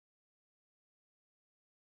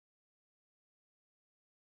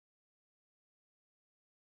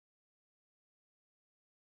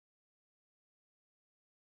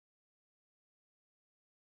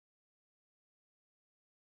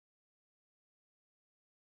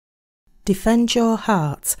Defend your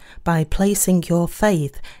heart by placing your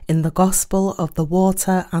faith in the gospel of the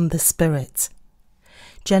water and the Spirit.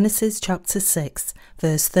 Genesis chapter 6,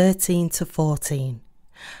 verse 13 to 14.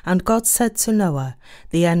 And God said to Noah,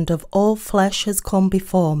 The end of all flesh has come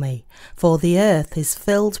before me, for the earth is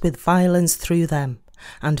filled with violence through them.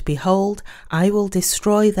 And behold, I will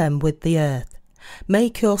destroy them with the earth.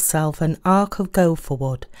 Make yourself an ark of gopher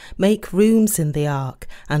wood, make rooms in the ark,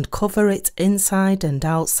 and cover it inside and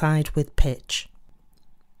outside with pitch.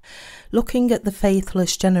 Looking at the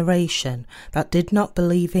faithless generation that did not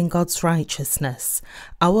believe in God's righteousness,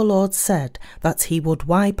 our Lord said that He would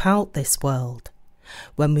wipe out this world.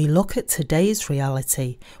 When we look at today's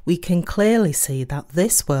reality, we can clearly see that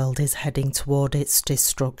this world is heading toward its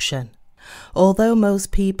destruction. Although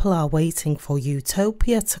most people are waiting for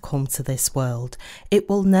Utopia to come to this world, it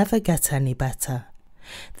will never get any better.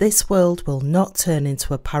 This world will not turn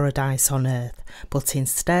into a paradise on earth, but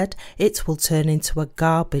instead it will turn into a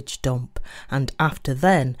garbage dump, and after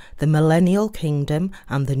then the Millennial Kingdom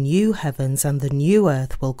and the new heavens and the new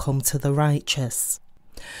earth will come to the righteous.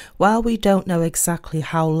 While we don't know exactly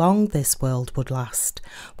how long this world would last,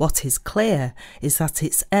 what is clear is that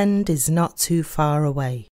its end is not too far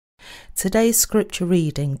away. Today's scripture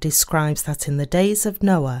reading describes that in the days of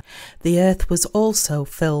Noah, the earth was also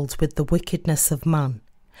filled with the wickedness of man.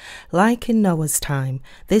 Like in Noah's time,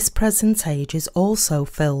 this present age is also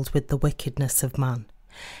filled with the wickedness of man.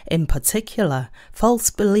 In particular, false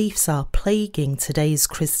beliefs are plaguing today's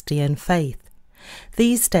Christian faith.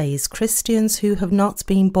 These days, Christians who have not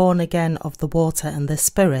been born again of the water and the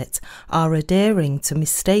Spirit are adhering to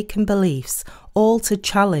mistaken beliefs, all to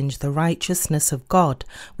challenge the righteousness of God,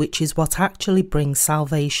 which is what actually brings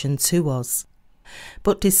salvation to us.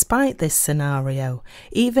 But despite this scenario,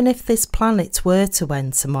 even if this planet were to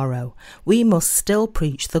end tomorrow, we must still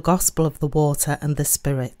preach the gospel of the water and the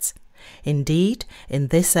Spirit. Indeed, in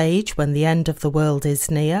this age when the end of the world is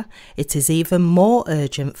near, it is even more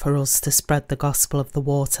urgent for us to spread the gospel of the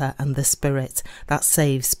water and the Spirit that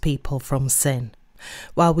saves people from sin.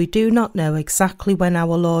 While we do not know exactly when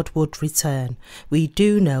our Lord would return, we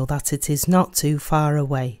do know that it is not too far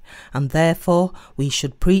away, and therefore we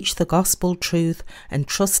should preach the gospel truth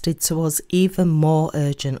entrusted to us even more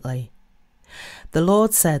urgently. The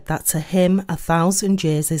Lord said that to Him 1,000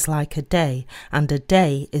 years is like a day, and a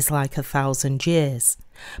day is like 1,000 years.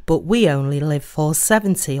 But we only live for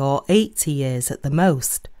 70 or 80 years at the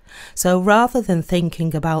most. So rather than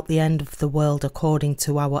thinking about the end of the world according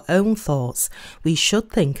to our own thoughts, we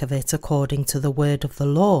should think of it according to the word of the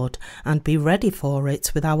Lord and be ready for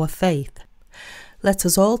it with our faith. Let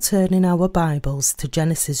us all turn in our Bibles to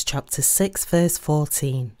Genesis chapter 6 verse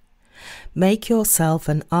 14. Make yourself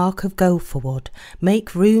an ark of gopher wood,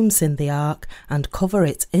 make rooms in the ark, and cover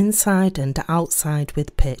it inside and outside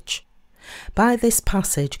with pitch. By this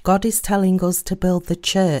passage, God is telling us to build the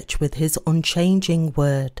church with His unchanging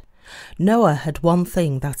word. Noah had one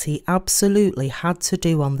thing that he absolutely had to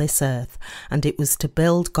do on this earth, and it was to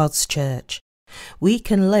build God's church. We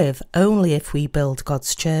can live only if we build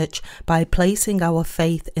God's church by placing our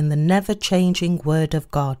faith in the never-changing word of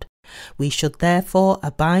God. We should therefore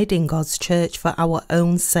abide in God's church for our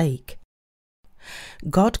own sake.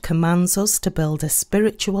 God commands us to build a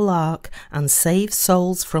spiritual ark and save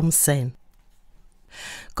souls from sin.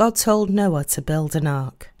 God told Noah to build an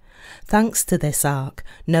ark. Thanks to this ark,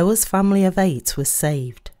 Noah's family of 8 was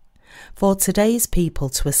saved. For today's people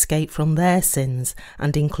to escape from their sins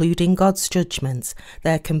and including God's judgments,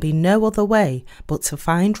 there can be no other way but to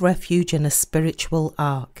find refuge in a spiritual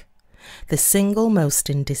ark. The single most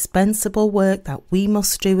indispensable work that we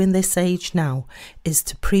must do in this age now is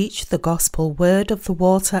to preach the gospel word of the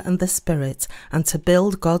water and the Spirit and to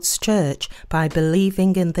build God's church by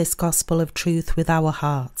believing in this gospel of truth with our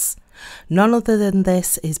hearts. None other than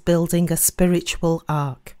this is building a spiritual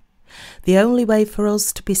ark. The only way for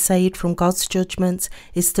us to be saved from God's judgment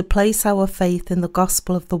is to place our faith in the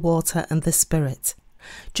gospel of the water and the Spirit.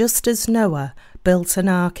 Just as Noah built an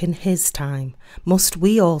ark in his time, must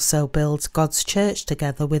we also build God's church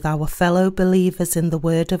together with our fellow believers in the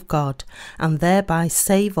Word of God, and thereby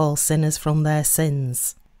save all sinners from their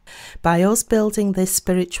sins. By us building this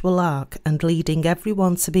spiritual ark and leading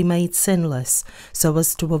everyone to be made sinless, so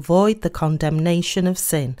as to avoid the condemnation of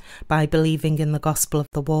sin by believing in the gospel of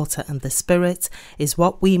the water and the Spirit, is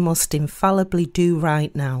what we must infallibly do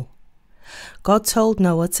right now. God told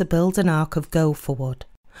Noah to build an ark of gopher wood.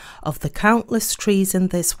 Of the countless trees in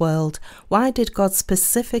this world, why did God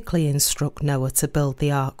specifically instruct Noah to build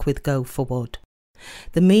the ark with gopher wood?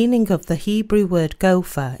 The meaning of the Hebrew word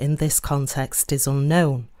gopher in this context is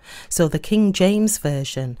unknown, So the King James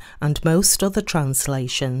Version and most other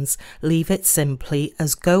translations leave it simply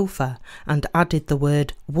as gopher and added the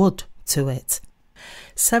word wood to it.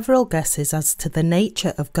 Several guesses as to the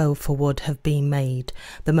nature of gopher wood have been made,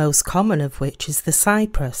 the most common of which is the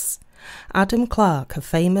cypress. Adam Clarke, a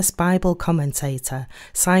famous Bible commentator,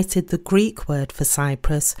 cited the Greek word for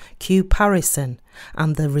cypress, kuparison,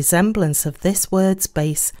 and the resemblance of this word's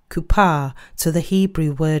base, kupar, to the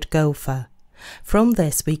Hebrew word gopher. From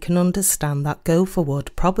this we can understand that gopher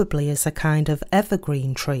wood probably is a kind of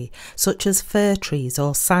evergreen tree, such as fir trees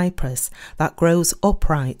or cypress, that grows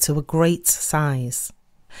upright to a great size.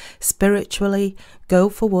 Spiritually,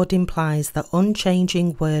 gopher wood implies the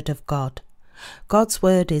unchanging word of God. God's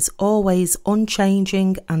word is always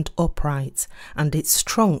unchanging and upright, and its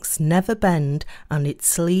trunks never bend and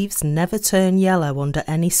its leaves never turn yellow under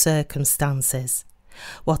any circumstances.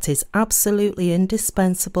 What is absolutely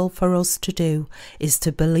indispensable for us to do is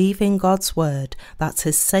to believe in God's word that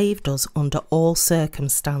has saved us under all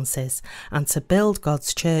circumstances, and to build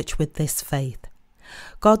God's church with this faith.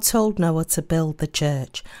 God told Noah to build the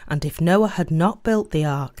church, and if Noah had not built the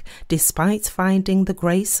ark, despite finding the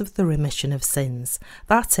grace of the remission of sins,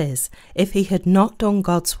 that is, if he had not done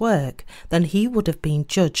God's work, then he would have been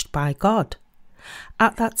judged by God.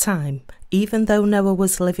 At that time, even though Noah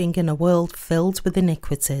was living in a world filled with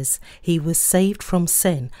iniquities, he was saved from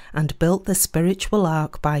sin and built the spiritual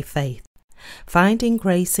ark by faith. Finding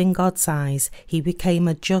grace in God's eyes, he became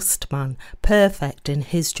a just man, perfect in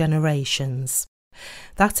his generations.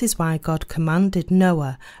 That is why God commanded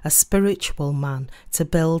Noah, a spiritual man, to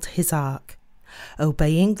build his ark.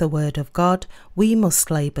 Obeying the word of God, we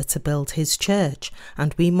must labour to build his church,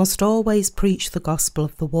 and we must always preach the gospel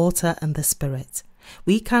of the water and the Spirit.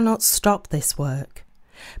 We cannot stop this work.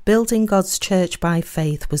 Building God's church by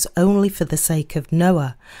faith was only for the sake of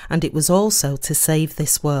Noah, and it was also to save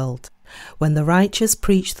this world. When the righteous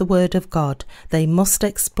preach the word of God, they must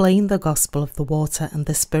explain the gospel of the water and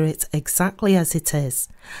the Spirit exactly as it is,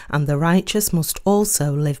 and the righteous must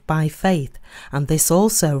also live by faith, and this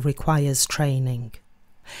also requires training.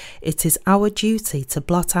 It is our duty to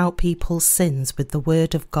blot out people's sins with the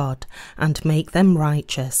word of God and make them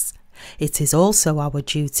righteous. It is also our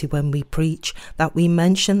duty when we preach that we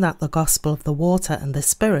mention that the gospel of the water and the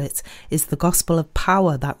Spirit is the gospel of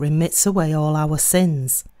power that remits away all our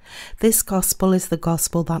sins. This gospel is the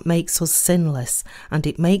gospel that makes us sinless, and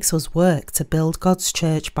it makes us work to build God's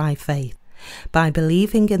church by faith. By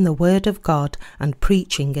believing in the word of God and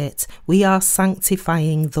preaching it, we are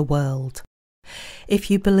sanctifying the world. If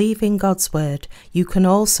you believe in God's word, you can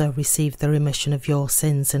also receive the remission of your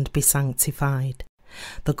sins and be sanctified.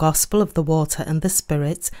 The gospel of the water and the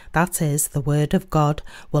Spirit, that is, the word of God,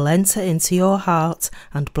 will enter into your heart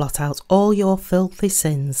and blot out all your filthy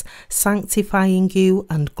sins, sanctifying you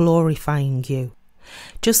and glorifying you.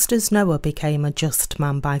 Just as Noah became a just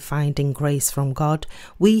man by finding grace from God,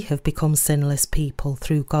 we have become sinless people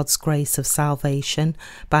through God's grace of salvation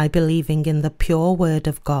by believing in the pure word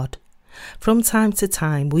of God. From time to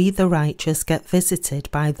time, we the righteous get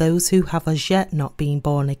visited by those who have as yet not been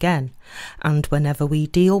born again, and whenever we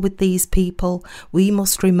deal with these people, we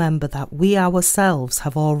must remember that we ourselves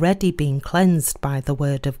have already been cleansed by the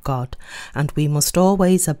word of God, and we must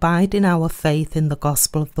always abide in our faith in the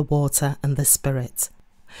gospel of the water and the Spirit.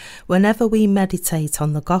 Whenever we meditate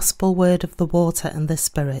on the gospel word of the water and the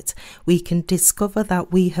Spirit, we can discover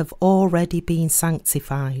that we have already been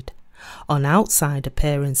sanctified. On outside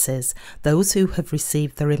appearances, those who have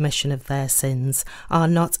received the remission of their sins are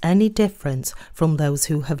not any different from those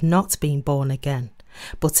who have not been born again.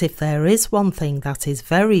 But if there is one thing that is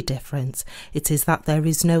very different, it is that there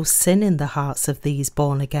is no sin in the hearts of these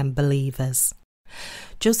born-again believers.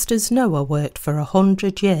 Just as Noah worked for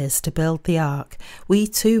 100 years to build the ark, we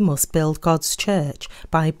too must build God's church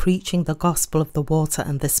by preaching the gospel of the water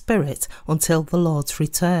and the Spirit until the Lord's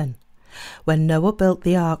return. When Noah built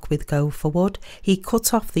the ark with gopher wood, he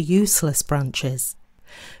cut off the useless branches.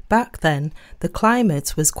 Back then, the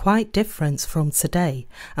climate was quite different from today,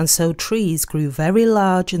 and so trees grew very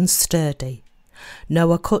large and sturdy.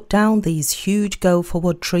 Noah cut down these huge gopher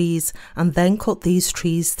wood trees and then cut these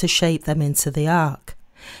trees to shape them into the ark.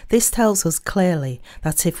 This tells us clearly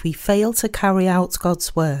that if we fail to carry out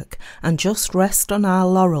God's work and just rest on our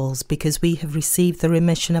laurels because we have received the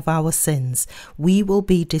remission of our sins, we will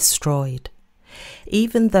be destroyed.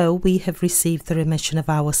 Even though we have received the remission of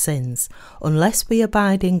our sins, unless we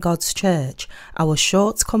abide in God's church, our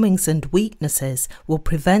shortcomings and weaknesses will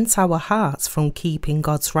prevent our hearts from keeping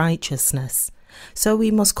God's righteousness. So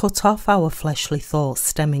we must cut off our fleshly thoughts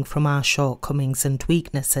stemming from our shortcomings and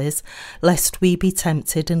weaknesses, lest we be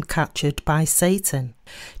tempted and captured by Satan.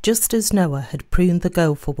 Just as Noah had pruned the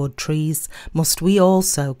gopher wood trees, must we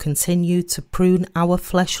also continue to prune our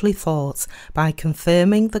fleshly thoughts by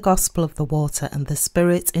confirming the gospel of the water and the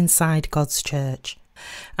Spirit inside God's church.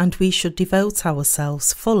 And we should devote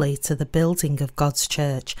ourselves fully to the building of God's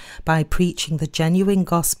church by preaching the genuine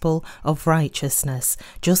gospel of righteousness,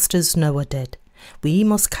 just as Noah did. We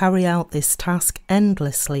must carry out this task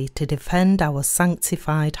endlessly to defend our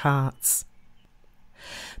sanctified hearts.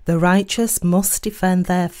 The righteous must defend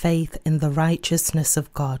their faith in the righteousness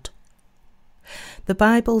of God. The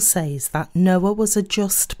Bible says that Noah was a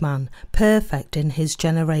just man, perfect in his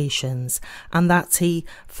generations, and that he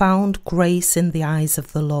found grace in the eyes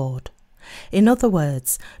of the Lord. In other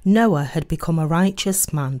words, Noah had become a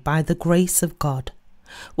righteous man by the grace of God.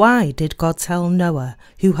 Why did God tell Noah,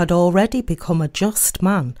 who had already become a just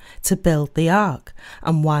man, to build the ark?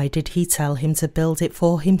 And why did he tell him to build it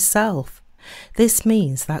for himself? This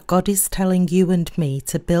means that God is telling you and me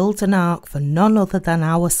to build an ark for none other than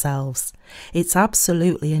ourselves. It's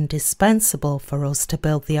absolutely indispensable for us to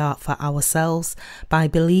build the ark for ourselves by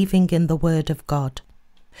believing in the Word of God.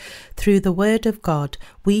 Through the Word of God,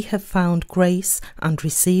 we have found grace and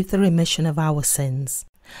received the remission of our sins.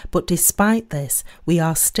 But despite this, we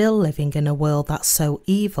are still living in a world that's so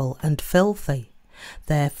evil and filthy.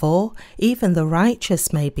 Therefore, even the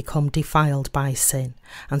righteous may become defiled by sin,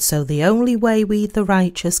 and so the only way we the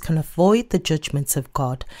righteous can avoid the judgment of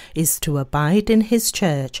God is to abide in his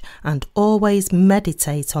church and always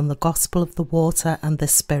meditate on the gospel of the water and the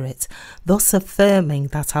Spirit, thus affirming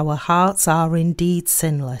that our hearts are indeed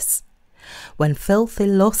sinless. When filthy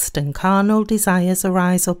lust and carnal desires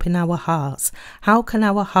arise up in our hearts, how can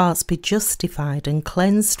our hearts be justified and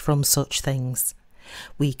cleansed from such things?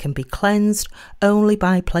 We can be cleansed only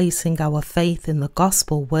by placing our faith in the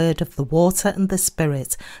gospel word of the water and the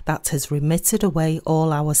Spirit that has remitted away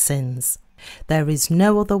all our sins. There is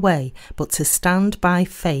no other way but to stand by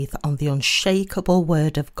faith on the unshakable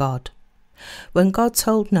word of God. When God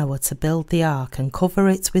told Noah to build the ark and cover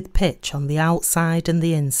it with pitch on the outside and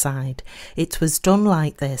the inside, it was done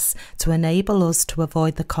like this to enable us to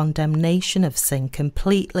avoid the condemnation of sin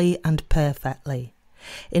completely and perfectly.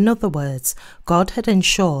 In other words, God had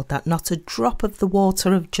ensured that not a drop of the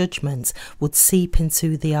water of judgment would seep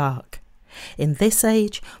into the ark. In this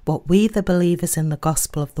age, what we the believers in the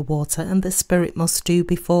gospel of the water and the Spirit must do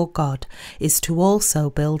before God is to also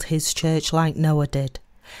build his church like Noah did.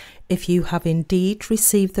 If you have indeed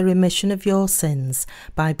received the remission of your sins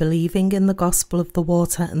by believing in the gospel of the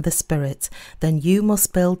water and the Spirit, then you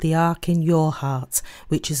must build the ark in your heart,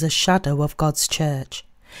 which is a shadow of God's church.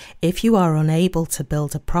 If you are unable to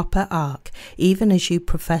build a proper ark, even as you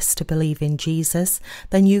profess to believe in Jesus,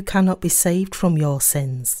 then you cannot be saved from your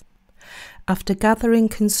sins. After gathering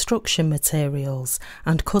construction materials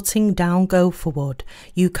and cutting down gopher wood,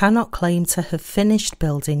 you cannot claim to have finished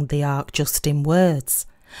building the ark just in words.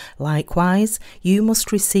 Likewise, you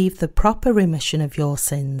must receive the proper remission of your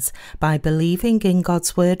sins by believing in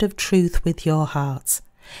God's word of truth with your heart.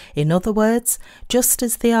 In other words, just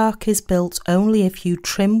as the ark is built only if you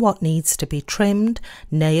trim what needs to be trimmed,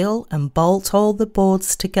 nail and bolt all the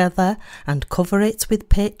boards together and cover it with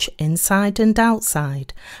pitch inside and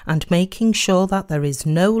outside, and making sure that there is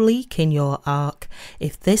no leak in your ark,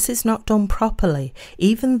 if this is not done properly,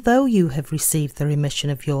 even though you have received the remission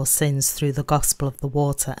of your sins through the gospel of the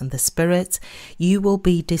water and the Spirit, you will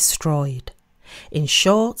be destroyed. In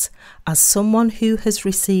short, as someone who has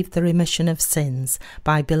received the remission of sins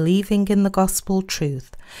by believing in the gospel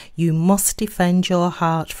truth, you must defend your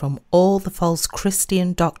heart from all the false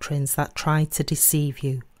Christian doctrines that try to deceive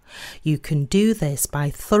you. You can do this by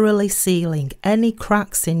thoroughly sealing any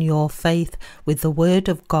cracks in your faith with the word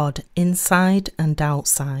of God inside and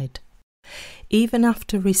outside. Even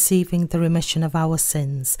after receiving the remission of our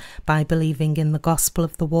sins by believing in the gospel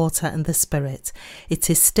of the water and the Spirit, it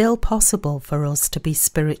is still possible for us to be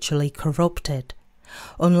spiritually corrupted.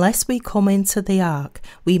 Unless we come into the ark,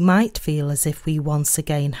 we might feel as if we once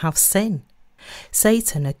again have sin.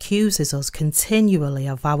 Satan accuses us continually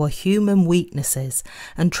of our human weaknesses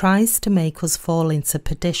and tries to make us fall into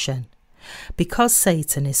perdition. Because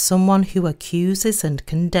Satan is someone who accuses and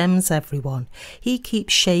condemns everyone, he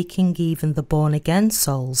keeps shaking even the born-again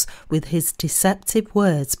souls with his deceptive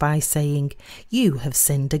words by saying, "You have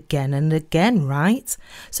sinned again and again, right?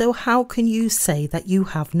 So how can you say that you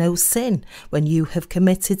have no sin when you have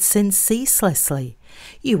committed sin ceaselessly?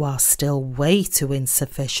 You are still way too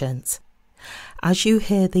insufficient." As you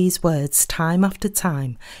hear these words time after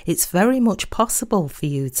time, it's very much possible for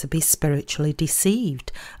you to be spiritually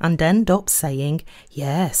deceived and end up saying,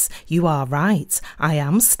 "Yes, you are right, I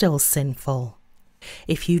am still sinful."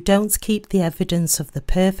 If you don't keep the evidence of the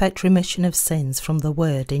perfect remission of sins from the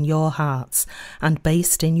Word in your hearts and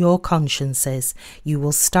based in your consciences, you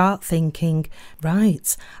will start thinking,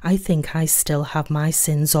 "Right, I think I still have my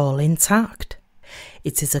sins all intact."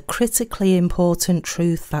 It is a critically important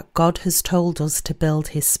truth that God has told us to build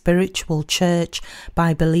his spiritual church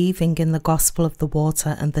by believing in the gospel of the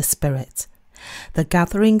water and the Spirit. The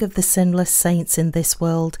gathering of the sinless saints in this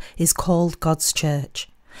world is called God's church.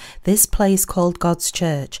 This place called God's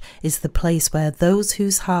church is the place where those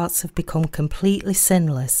whose hearts have become completely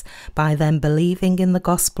sinless by them believing in the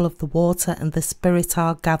gospel of the water and the Spirit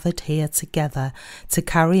are gathered here together to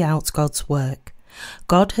carry out God's work.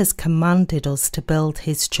 God has commanded us to build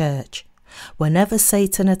his church. Whenever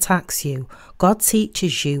Satan attacks you, God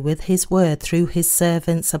teaches you with his word through his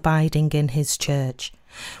servants abiding in his church.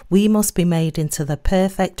 We must be made into the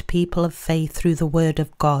perfect people of faith through the word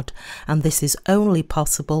of God, and this is only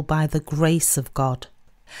possible by the grace of God.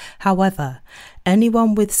 However,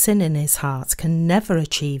 anyone with sin in his heart can never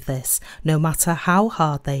achieve this, no matter how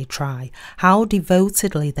hard they try, how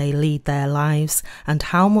devotedly they lead their lives, and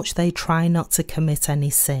how much they try not to commit any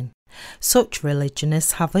sin. Such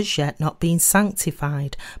religionists have as yet not been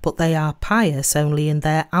sanctified, but they are pious only in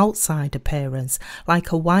their outside appearance,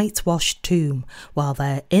 like a whitewashed tomb, while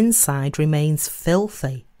their inside remains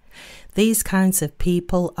filthy. These kinds of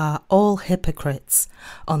people are all hypocrites.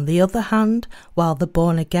 On the other hand, while the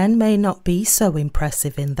born-again may not be so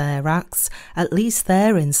impressive in their acts, at least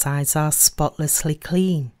their insides are spotlessly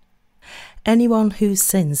clean. Anyone whose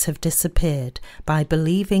sins have disappeared by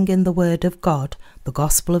believing in the word of God, the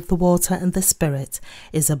gospel of the water and the Spirit,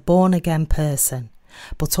 is a born-again person.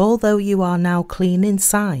 But although you are now clean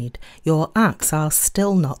inside, your acts are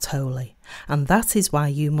still not holy. And that is why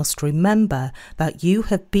you must remember that you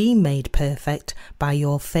have been made perfect by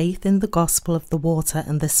your faith in the gospel of the water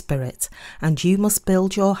and the Spirit, and you must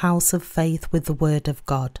build your house of faith with the word of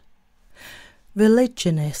God.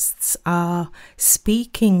 Religionists are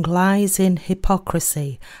speaking lies in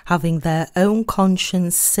hypocrisy, having their own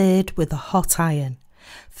conscience seared with a hot iron.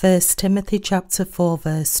 1 Timothy chapter 4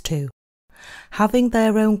 verse 2. Having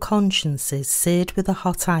their own consciences seared with a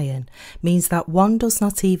hot iron means that one does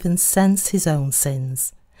not even sense his own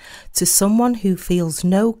sins. To someone who feels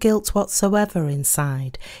no guilt whatsoever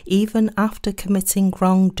inside, even after committing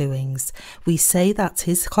wrongdoings, we say that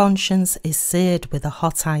his conscience is seared with a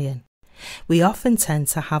hot iron. We often tend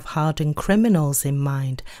to have hardened criminals in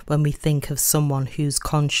mind when we think of someone whose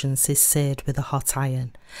conscience is seared with a hot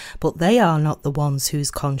iron. But they are not the ones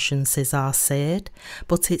whose consciences are seared,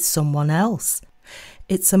 but it's someone else.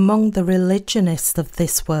 It's among the religionists of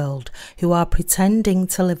this world who are pretending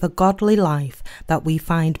to live a godly life that we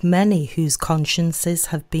find many whose consciences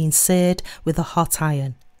have been seared with a hot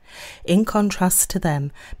iron. In contrast to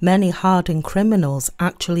them, many hardened criminals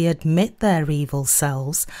actually admit their evil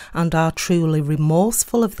selves and are truly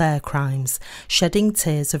remorseful of their crimes, shedding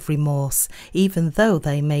tears of remorse, even though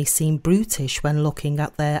they may seem brutish when looking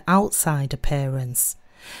at their outside appearance.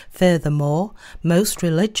 Furthermore, most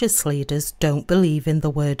religious leaders don't believe in the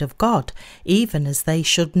word of God, even as they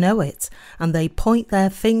should know it, and they point their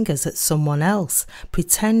fingers at someone else,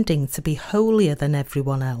 pretending to be holier than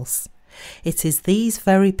everyone else. It is these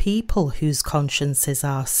very people whose consciences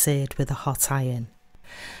are seared with a hot iron.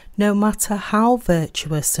 No matter how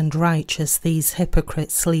virtuous and righteous these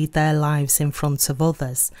hypocrites lead their lives in front of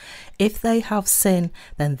others, if they have sin,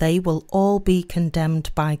 then they will all be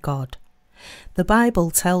condemned by God. The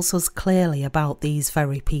Bible tells us clearly about these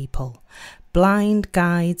very people, blind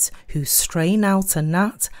guides who strain out a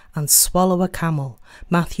gnat and swallow a camel.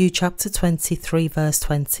 Matthew chapter 23 verse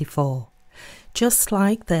 24. Just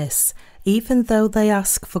like this, even though they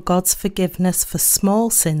ask for God's forgiveness for small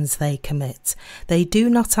sins they commit, they do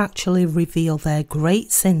not actually reveal their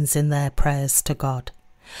great sins in their prayers to God.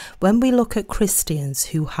 When we look at Christians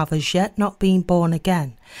who have as yet not been born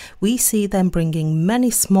again, we see them bringing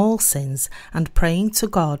many small sins and praying to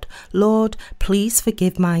God, "Lord, please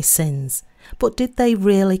forgive my sins." But did they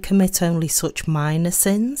really commit only such minor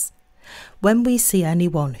sins? When we see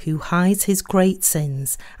anyone who hides his great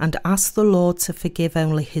sins and asks the Lord to forgive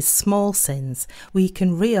only his small sins, we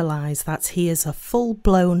can realize that he is a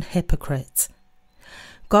full-blown hypocrite.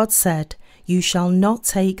 God said, "You shall not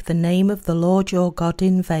take the name of the Lord your God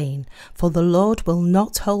in vain, for the Lord will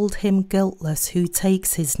not hold him guiltless who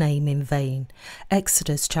takes his name in vain."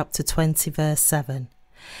 Exodus chapter 20 verse 7.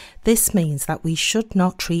 This means that we should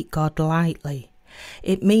not treat God lightly.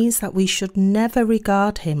 It means that we should never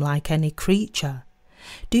regard him like any creature.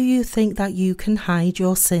 Do you think that you can hide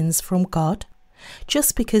your sins from God?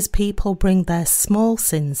 Just because people bring their small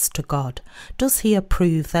sins to God, does he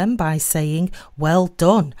approve them by saying, "Well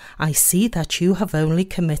done, I see that you have only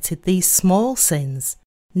committed these small sins"?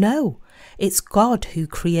 No, it's God who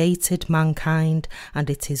created mankind, and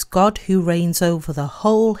it is God who reigns over the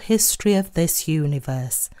whole history of this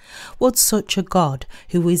universe. Would such a God,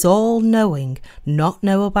 who is all-knowing, not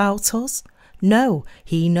know about us? No,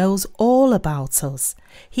 he knows all about us.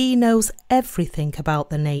 He knows everything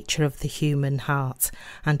about the nature of the human heart,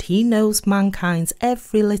 and he knows mankind's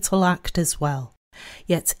every little act as well.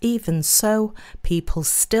 Yet even so, people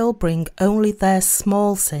still bring only their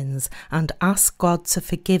small sins and ask God to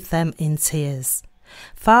forgive them in tears.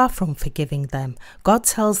 Far from forgiving them, God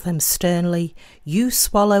tells them sternly, "You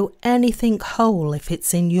swallow anything whole if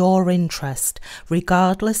it's in your interest,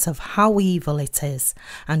 regardless of how evil it is,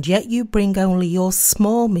 and yet you bring only your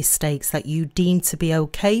small mistakes that you deem to be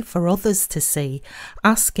okay for others to see,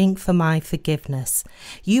 asking for my forgiveness.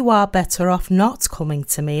 You are better off not coming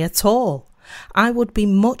to me at all. I would be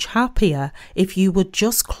much happier if you would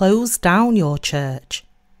just close down your church."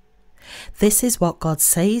 This is what God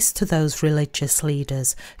says to those religious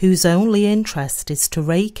leaders whose only interest is to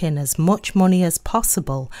rake in as much money as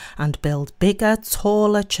possible and build bigger,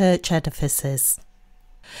 taller church edifices.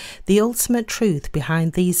 The ultimate truth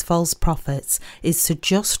behind these false prophets is to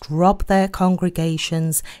just rob their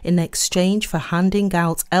congregations in exchange for handing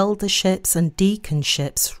out elderships and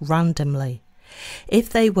deaconships randomly. If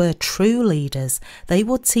they were true leaders, they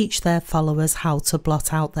would teach their followers how to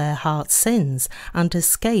blot out their heart's sins and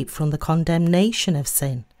escape from the condemnation of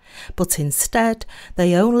sin. But instead,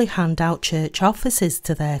 they only hand out church offices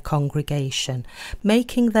to their congregation,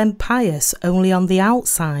 making them pious only on the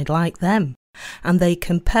outside like them. And they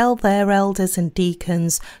compel their elders and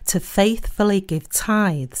deacons to faithfully give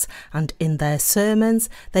tithes, and in their sermons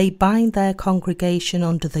they bind their congregation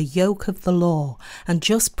under the yoke of the law and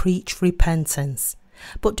just preach repentance.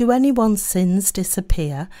 But do anyone's sins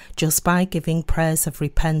disappear just by giving prayers of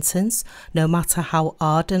repentance, no matter how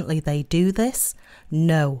ardently they do this?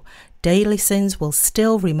 No. Daily sins will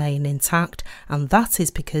still remain intact, and that is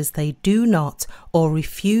because they do not or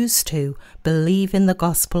refuse to believe in the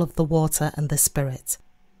gospel of the water and the Spirit.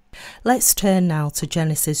 Let's turn now to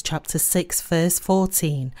Genesis chapter 6 verse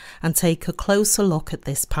 14 and take a closer look at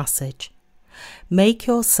this passage. "Make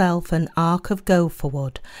yourself an ark of gopher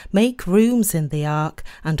wood, make rooms in the ark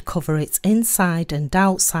and cover its inside and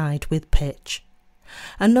outside with pitch."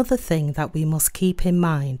 Another thing that we must keep in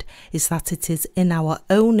mind is that it is in our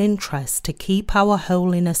own interest to keep our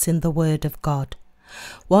holiness in the Word of God.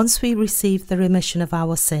 Once we receive the remission of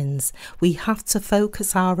our sins, we have to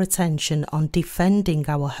focus our attention on defending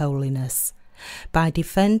our holiness. By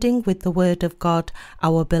defending with the Word of God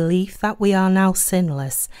our belief that we are now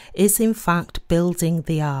sinless is in fact building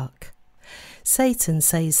the ark. Satan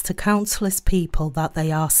says to countless people that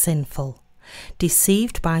they are sinful.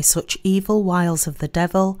 Deceived by such evil wiles of the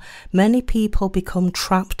devil, many people become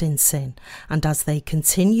trapped in sin, and as they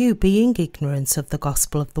continue being ignorant of the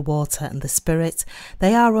gospel of the water and the Spirit,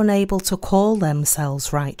 they are unable to call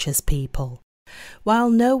themselves righteous people. While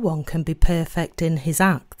no one can be perfect in his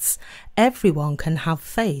acts, everyone can have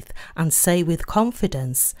faith and say with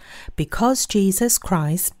confidence, "Because Jesus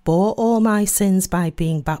Christ bore all my sins by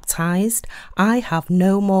being baptized, I have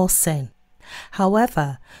no more sin."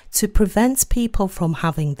 However, to prevent people from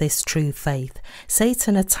having this true faith,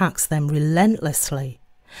 Satan attacks them relentlessly.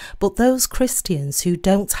 But those Christians who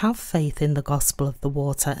don't have faith in the gospel of the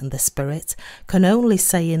water and the Spirit can only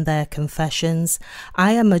say in their confessions,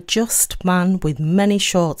 "I am a just man with many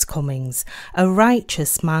shortcomings, a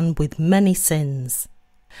righteous man with many sins."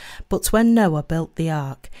 But when Noah built the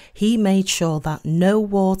ark, he made sure that no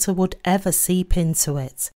water would ever seep into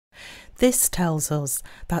it. This tells us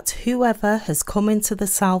that whoever has come into the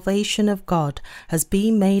salvation of God has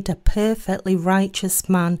been made a perfectly righteous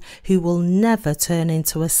man who will never turn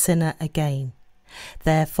into a sinner again.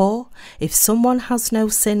 Therefore, if someone has no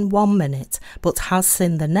sin 1 minute but has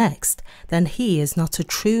sin the next, then he is not a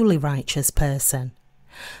truly righteous person.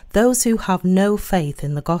 Those who have no faith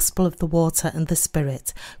in the gospel of the water and the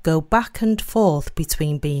Spirit go back and forth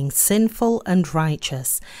between being sinful and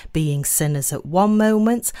righteous, being sinners at one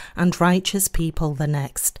moment and righteous people the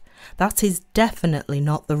next. That is definitely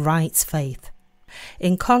not the right faith.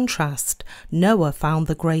 In contrast, Noah found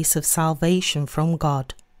the grace of salvation from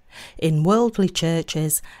God. In worldly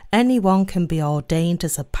churches, anyone can be ordained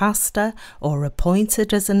as a pastor or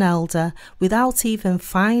appointed as an elder without even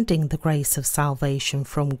finding the grace of salvation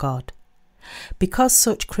from God. Because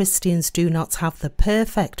such Christians do not have the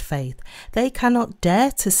perfect faith, they cannot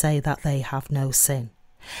dare to say that they have no sin.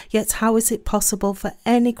 Yet how is it possible for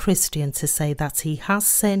any Christian to say that he has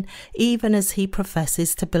sin even as he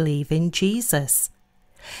professes to believe in Jesus?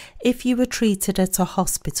 If you were treated at a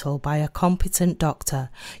hospital by a competent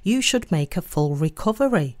doctor, you should make a full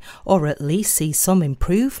recovery, or at least see some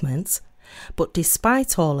improvement. But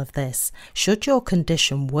despite all of this, should your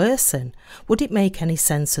condition worsen, would it make any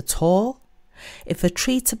sense at all? If a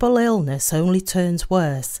treatable illness only turns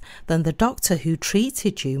worse, then the doctor who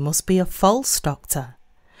treated you must be a false doctor.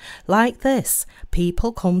 Like this,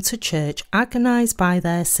 people come to church agonized by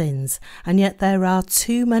their sins, and yet there are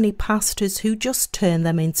too many pastors who just turn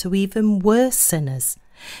them into even worse sinners.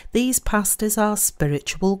 These pastors are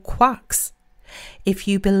spiritual quacks. If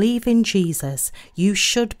you believe in Jesus, you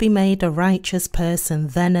should be made a righteous person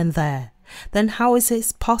then and there. Then how is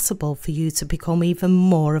it possible for you to become even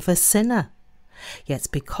more of a sinner? Yet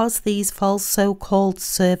because these false so-called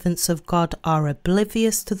servants of God are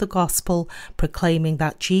oblivious to the gospel, proclaiming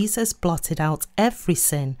that Jesus blotted out every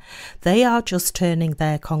sin, they are just turning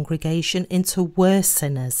their congregation into worse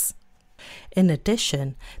sinners. In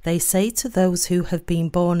addition, they say to those who have been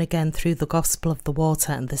born again through the gospel of the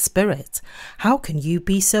water and the Spirit, "How can you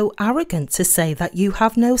be so arrogant to say that you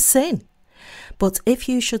have no sin?" But if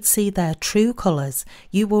you should see their true colours,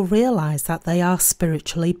 you will realise that they are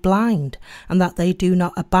spiritually blind and that they do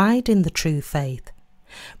not abide in the true faith.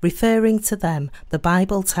 Referring to them, the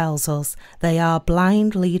Bible tells us they are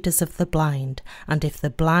blind leaders of the blind, and if the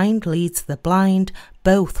blind leads the blind,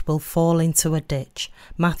 both will fall into a ditch.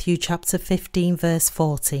 Matthew chapter 15 verse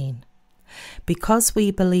 14. Because we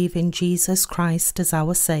believe in Jesus Christ as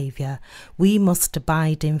our Saviour, we must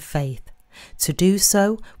abide in faith. To do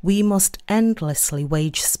so, we must endlessly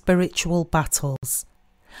wage spiritual battles.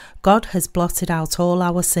 God has blotted out all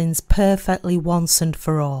our sins perfectly once and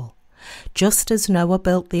for all. Just as Noah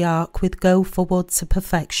built the ark with gopher wood to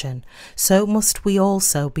perfection, so must we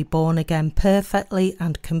also be born again perfectly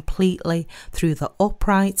and completely through the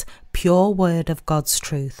upright, pure word of God's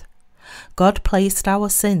truth. God placed our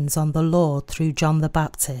sins on the Lord through John the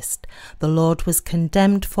Baptist. The Lord was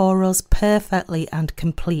condemned for us perfectly and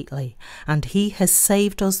completely, and he has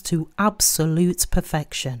saved us to absolute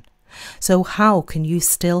perfection. So how can you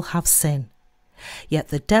still have sin? Yet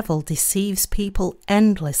the devil deceives people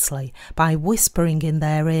endlessly by whispering in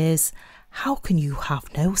their ears, "How can you have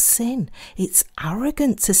no sin? It's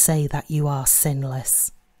arrogant to say that you are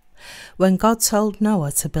sinless." When God told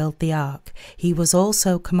Noah to build the ark, he was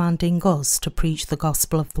also commanding us to preach the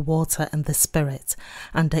gospel of the water and the Spirit,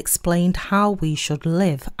 and explained how we should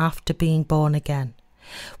live after being born again.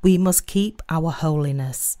 We must keep our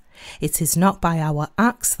holiness. It is not by our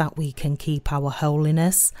acts that we can keep our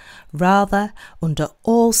holiness. Rather, under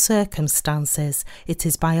all circumstances, it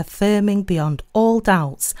is by affirming beyond all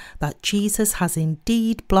doubts that Jesus has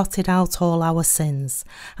indeed blotted out all our sins,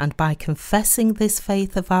 and by confessing this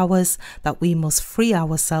faith of ours that we must free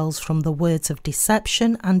ourselves from the words of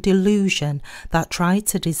deception and delusion that try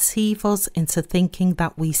to deceive us into thinking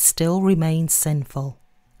that we still remain sinful.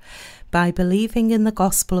 By believing in the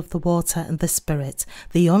gospel of the water and the Spirit,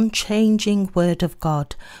 the unchanging word of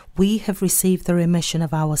God, we have received the remission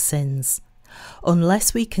of our sins.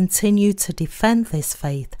 Unless we continue to defend this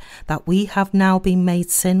faith, that we have now been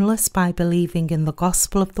made sinless by believing in the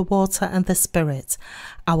gospel of the water and the Spirit,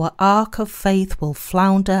 our ark of faith will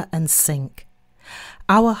flounder and sink.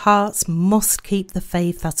 Our hearts must keep the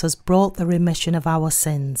faith that has brought the remission of our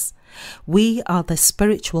sins. We are the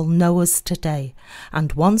spiritual Noahs today,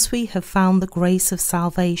 and once we have found the grace of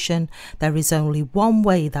salvation, there is only one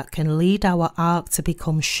way that can lead our ark to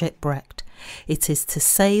become shipwrecked. It is to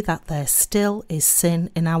say that there still is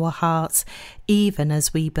sin in our hearts, even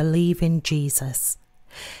as we believe in Jesus.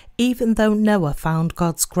 Even though Noah found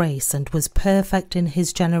God's grace and was perfect in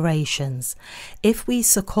his generations, if we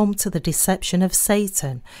succumb to the deception of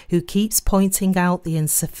Satan, who keeps pointing out the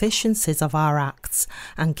insufficiencies of our acts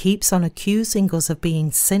and keeps on accusing us of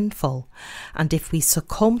being sinful, and if we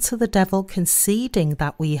succumb to the devil conceding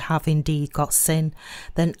that we have indeed got sin,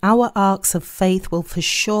 then our arks of faith will for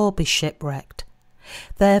sure be shipwrecked.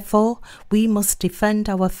 Therefore, we must defend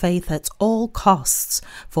our faith at all costs,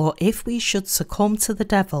 for if we should succumb to the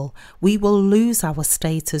devil, we will lose our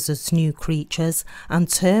status as new creatures and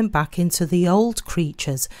turn back into the old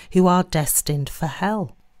creatures who are destined for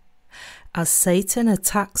hell. As Satan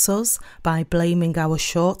attacks us by blaming our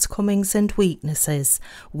shortcomings and weaknesses,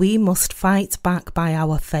 we must fight back by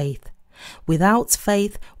our faith. Without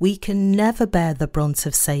faith, we can never bear the brunt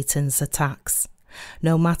of Satan's attacks.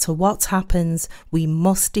 No matter what happens, we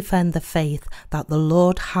must defend the faith that the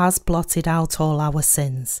Lord has blotted out all our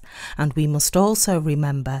sins, and we must also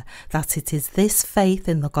remember that it is this faith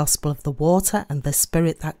in the gospel of the water and the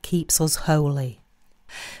Spirit that keeps us holy.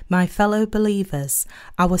 My fellow believers,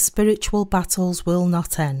 our spiritual battles will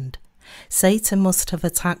not end. Satan must have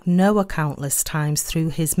attacked Noah countless times through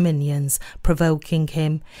his minions, provoking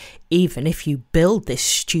him, "Even if you build this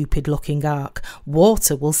stupid-looking ark,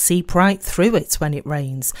 water will seep right through it when it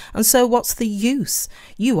rains, and so what's the use?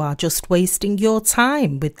 You are just wasting your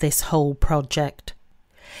time with this whole project."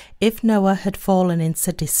 If Noah had fallen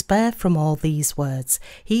into despair from all these words,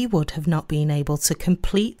 he would have not been able to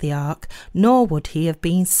complete the ark, nor would he have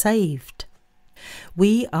been saved.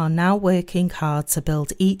 We are now working hard to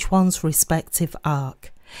build each one's respective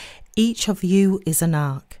ark. Each of you is an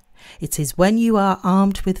ark. It is when you are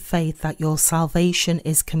armed with faith that your salvation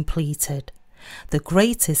is completed. The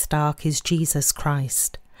greatest ark is Jesus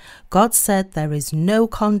Christ. God said there is no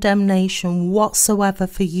condemnation whatsoever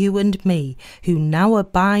for you and me who now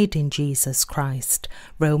abide in Jesus Christ.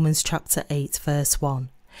 Romans chapter 8 verse 1.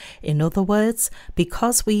 In other words,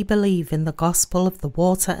 because we believe in the gospel of the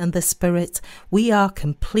water and the Spirit, we are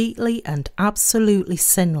completely and absolutely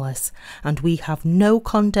sinless, and we have no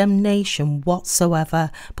condemnation whatsoever,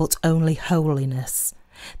 but only holiness.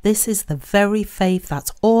 This is the very faith that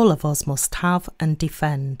all of us must have and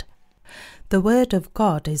defend. The Word of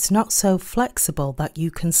God is not so flexible that you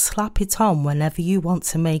can slap it on whenever you want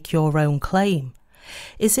to make your own claim.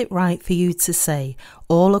 Is it right for you to say,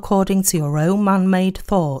 all according to your own man-made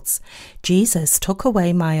thoughts, "Jesus took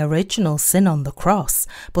away my original sin on the cross,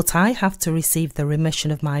 but I have to receive the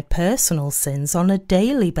remission of my personal sins on a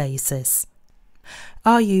daily basis"?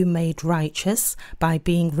 Are you made righteous by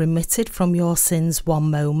being remitted from your sins one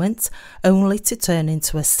moment, only to turn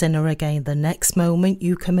into a sinner again the next moment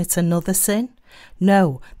you commit another sin?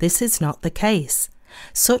 No, this is not the case.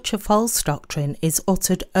 Such a false doctrine is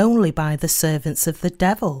uttered only by the servants of the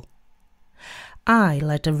devil. I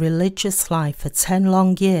led a religious life for 10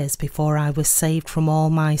 long years before I was saved from all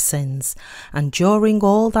my sins, and during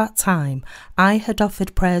all that time I had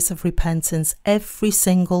offered prayers of repentance every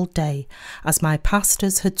single day, as my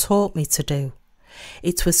pastors had taught me to do.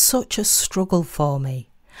 It was such a struggle for me.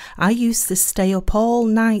 I used to stay up all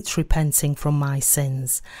night repenting from my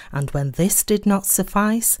sins, and when this did not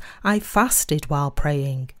suffice, I fasted while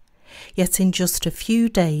praying. Yet in just a few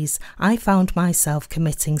days I found myself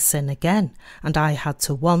committing sin again, and I had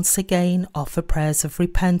to once again offer prayers of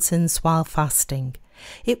repentance while fasting.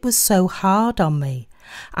 It was so hard on me.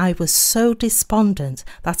 I was so despondent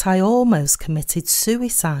that I almost committed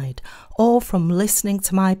suicide, all from listening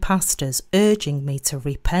to my pastors urging me to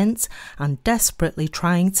repent and desperately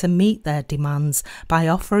trying to meet their demands by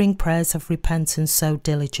offering prayers of repentance so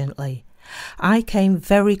diligently. I came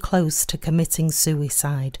very close to committing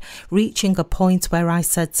suicide, reaching a point where I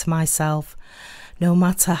said to myself, "No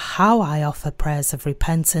matter how I offer prayers of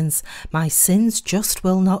repentance, my sins just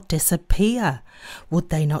will not disappear. Would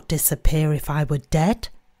they not disappear if I were dead?"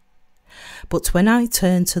 But when I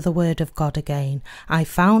turned to the Word of God again, I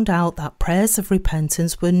found out that prayers of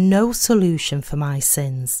repentance were no solution for my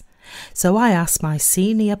sins. So I asked my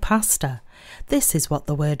senior pastor, "This is what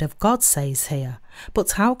the Word of God says here,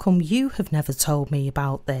 but how come you have never told me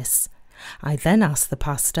about this?" I then asked the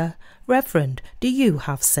pastor, "Reverend, do you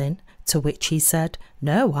have sin?" To which he said,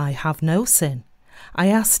 "No, I have no sin." I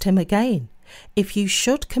asked him again, "If you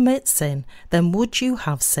should commit sin, then would you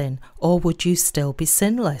have sin, or would you still be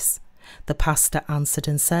sinless?" The pastor answered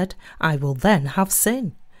and said, "I will then have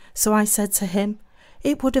sin." So I said to him,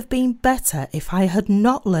 "It would have been better if I had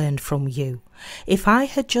not learned from you. If I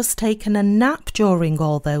had just taken a nap during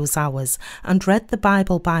all those hours and read the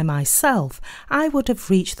Bible by myself, I would have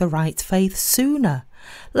reached the right faith sooner.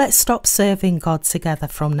 Let's stop serving God together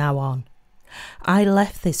from now on." I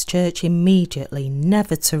left this church immediately,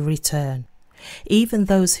 never to return. Even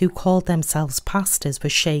those who called themselves pastors were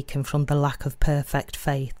shaken from the lack of perfect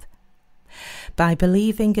faith. By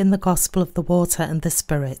believing in the gospel of the water and the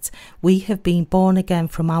Spirit, we have been born again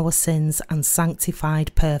from our sins and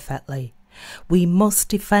sanctified perfectly. We must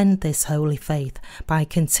defend this holy faith by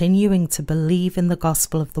continuing to believe in the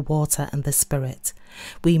gospel of the water and the Spirit.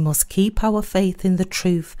 We must keep our faith in the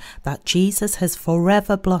truth that Jesus has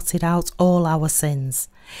forever blotted out all our sins.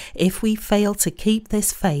 If we fail to keep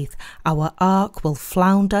this faith, our ark will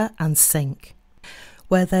flounder and sink.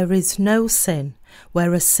 Where there is no sin,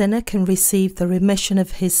 where a sinner can receive the remission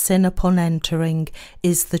of his sin upon entering,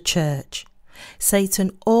 is the church.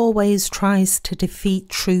 Satan always tries to defeat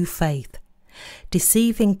true faith.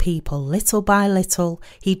 Deceiving people little by little,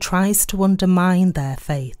 he tries to undermine their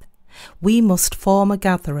faith. We must form a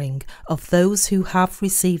gathering of those who have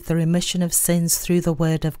received the remission of sins through the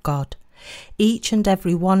Word of God. Each and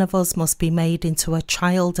every one of us must be made into a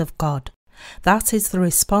child of God. That is the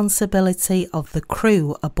responsibility of the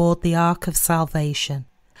crew aboard the Ark of Salvation.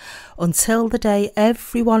 Until the day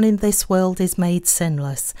everyone in this world is made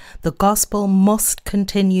sinless, the gospel must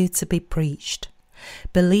continue to be preached.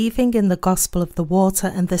 Believing in the gospel of the water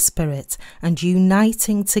and the Spirit and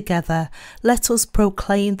uniting together, let us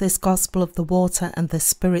proclaim this gospel of the water and the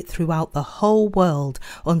Spirit throughout the whole world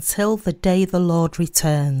until the day the Lord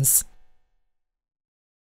returns.